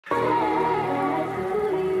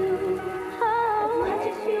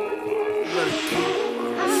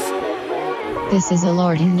This is a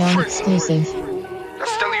Lord Hundo exclusive.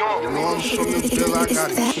 That's Stelly on. You know I'm from the bill, I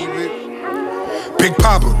gotta keep it. Big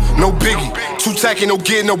Papa, no biggie. Too tacky, no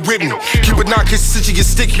getting up with me. Keep it knock, his stitchy get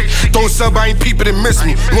sticky. Don't sub, I ain't peeping and miss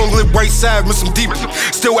me. Long live white side, miss him deeply.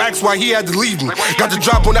 Still ask why he had to leave me. Got the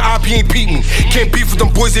drop on the IP, ain't peep me. Can't beef with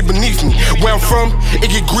them boys, they beneath me. Where I'm from,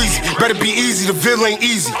 it get greasy. Better be easy, the ville ain't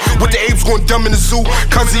easy. With the apes going dumb in the zoo.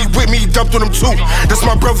 Cause he with me, he dumped on them too. That's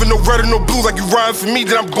my brother, no red or no blue. Like you riding for me,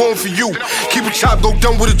 then I'm going for you. Keep it chopped, go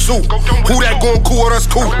done with it too. Who that going cool, oh that's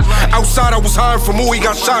cool. Outside I was hiding from who, he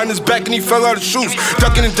got shot in his back and he fell out of shoes.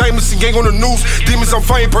 Ducking indictments and gang on the news. Demons I'm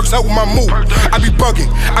fighting, perks out with my move. I be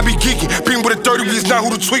bugging, I be geeking. Being with a 30 is not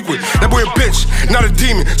who to tweak with. That boy a bitch, not a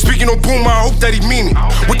demon. Speaking on boom, I hope that he mean it.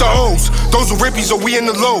 With the O's, those are rippies, so we in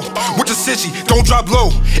the low. With the city, don't drop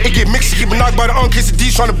low. It get mixy, get knocked by the uncase of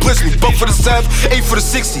D's trying to blitz me. Buck for the 7, 8 for the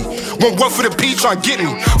 60. One for the P, try to get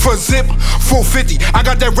me. For a zip, 450. I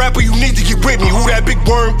got that rapper, you need to get with me. Who that big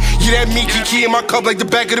worm? Yeah, that me, Kiki in my cup like the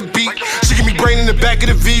back of the beat. She give me brain in the back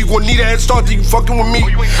of the V. You gon' need a head start till you fucking with me.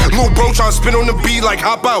 Little bro tryna spin on the beat like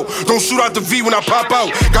hop out. Don't shoot out the V when I pop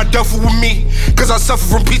out. Got duffel with me, cause I suffer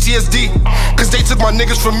from PTSD. Cause they took my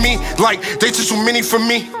niggas from me, like they took too many from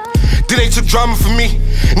me. Then they took drama from me.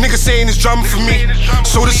 Niggas saying it's drama for me.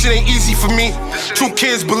 So this shit ain't easy for me. 2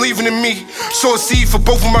 kids believing in me. Sow a seed for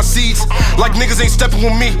both of my seeds. Like niggas ain't stepping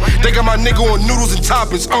with me. They got my nigga on noodles and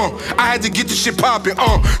toppings. I had to get this shit poppin'.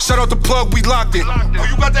 Shout out the plug, we locked it. Oh,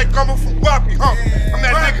 you got that coming from Wappy, huh? I'm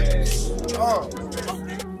that nigga.